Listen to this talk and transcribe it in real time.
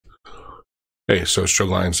Hey, so stroke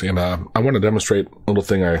lines, and I want to demonstrate a little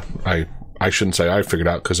thing I shouldn't say I figured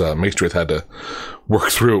out, because Maestrith had to work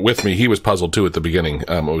through it with me. He was puzzled too at the beginning.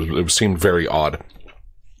 It seemed very odd.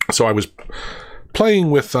 So I was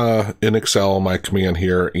playing with in Excel my command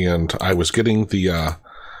here, and I was getting the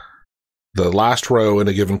last row in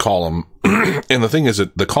a given column. And the thing is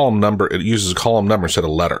that the column number, it uses a column number instead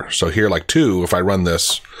of letter. So here, like 2, if I run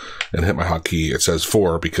this and hit my hotkey, it says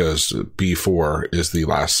 4 because B4 is the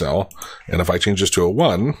last cell. And if I change this to a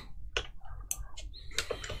 1,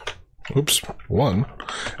 oops, 1,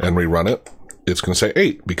 and rerun it, it's going to say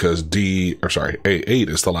 8 because A8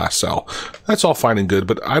 is the last cell. That's all fine and good,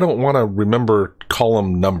 but I don't want to remember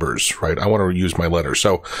column numbers, right? I want to use my letters.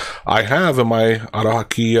 So I have in my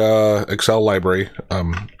AutoHotkey Excel library,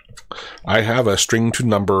 I have a string to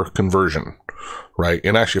number conversion, right?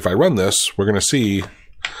 And actually, if I run this, we're going to see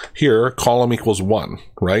here column equals 1,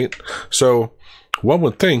 right? So one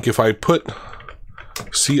would think if I put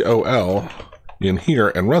COL in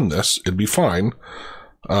here and run this, it'd be fine.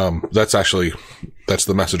 That's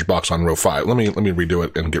the message box on row 5. Let me redo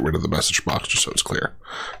it and get rid of the message box just so it's clear.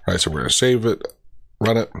 All right, so we're going to save it,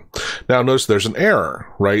 run it. Now notice there's an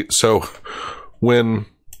error, right? So when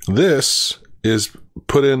this is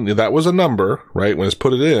put in, that was a number, right? When it's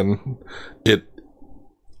put it in, it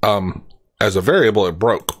as a variable, it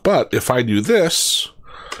broke. But if I do this,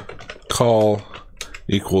 call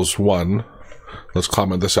equals 1, let's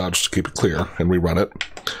comment this out just to keep it clear and rerun it.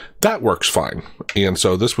 That works fine. And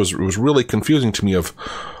so this was really confusing to me of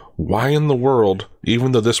why in the world,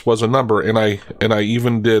 even though this was a number, and I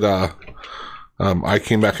even did I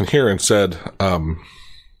came back in here and said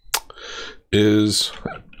is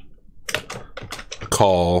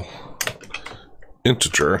call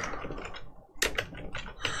integer,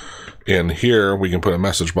 and here we can put a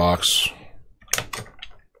message box.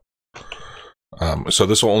 So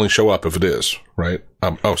this will only show up if it is, right?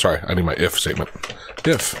 Oh, sorry, I need my if statement.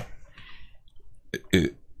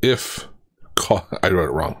 If call, I wrote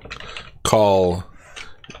it wrong. Call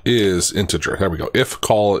is integer. There we go. If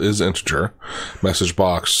call is integer, message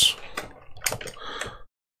box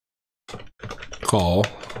call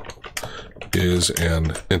is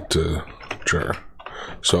an integer.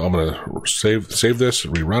 So I'm going to save this,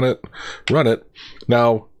 rerun it, run it.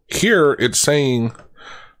 Now here it's saying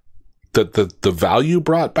that the value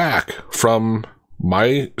brought back from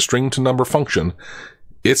my string to number function,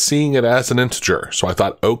 it's seeing it as an integer. So I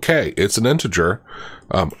thought, okay, it's an integer.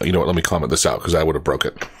 You know what? Let me comment this out because I would have broke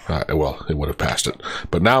it. Well, it would have passed it.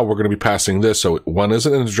 But now we're going to be passing this. So 1 is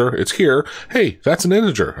an integer. It's here. Hey, that's an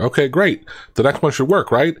integer. Okay, great. The next one should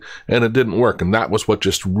work, right? And it didn't work. And that was what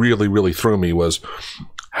just really, really threw me was,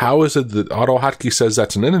 how is it that AutoHotkey says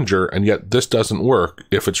that's an integer and yet this doesn't work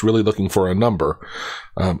if it's really looking for a number?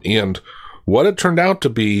 And what it turned out to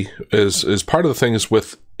be is part of the thing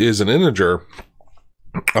is an integer.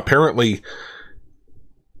 Apparently,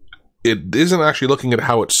 it isn't actually looking at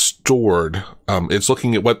how it's stored. It's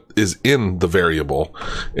looking at what is in the variable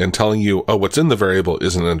and telling you, oh, what's in the variable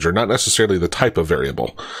is an integer, not necessarily the type of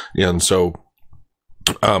variable. And so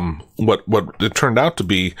what it turned out to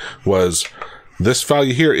be was this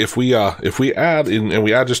value here, if we add in, and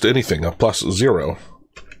we add just anything, a +0,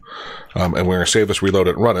 and we're going to save this, reload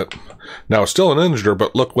it, run it. Now it's still an integer,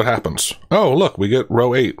 but look what happens. Oh, look, we get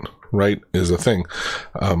row 8, right, is the thing.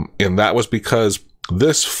 And that was because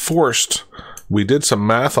this forced, we did some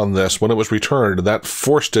math on this when it was returned, that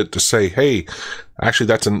forced it to say, hey, actually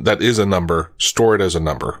that is a number, store it as a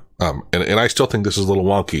number. And I still think this is a little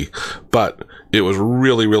wonky, but it was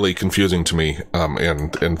really, really confusing to me.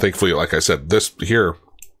 And thankfully, like I said, this here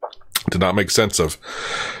did not make sense of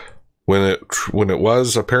when it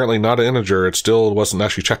was apparently not an integer, it still wasn't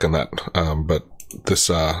actually checking that. But this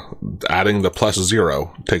adding the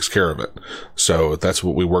 +0 takes care of it. So that's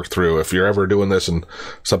what we worked through. If you're ever doing this and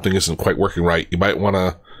something isn't quite working right, you might want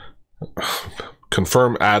to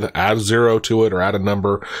confirm, add 0 to it or add a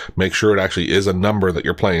number. Make sure it actually is a number that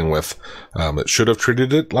you're playing with. It should have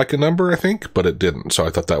treated it like a number, I think, but it didn't. So I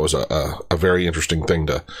thought that was a very interesting thing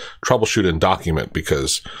to troubleshoot and document,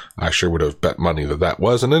 because I sure would have bet money that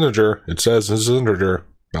was an integer. It says this is an integer.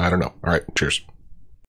 I don't know. All right, cheers.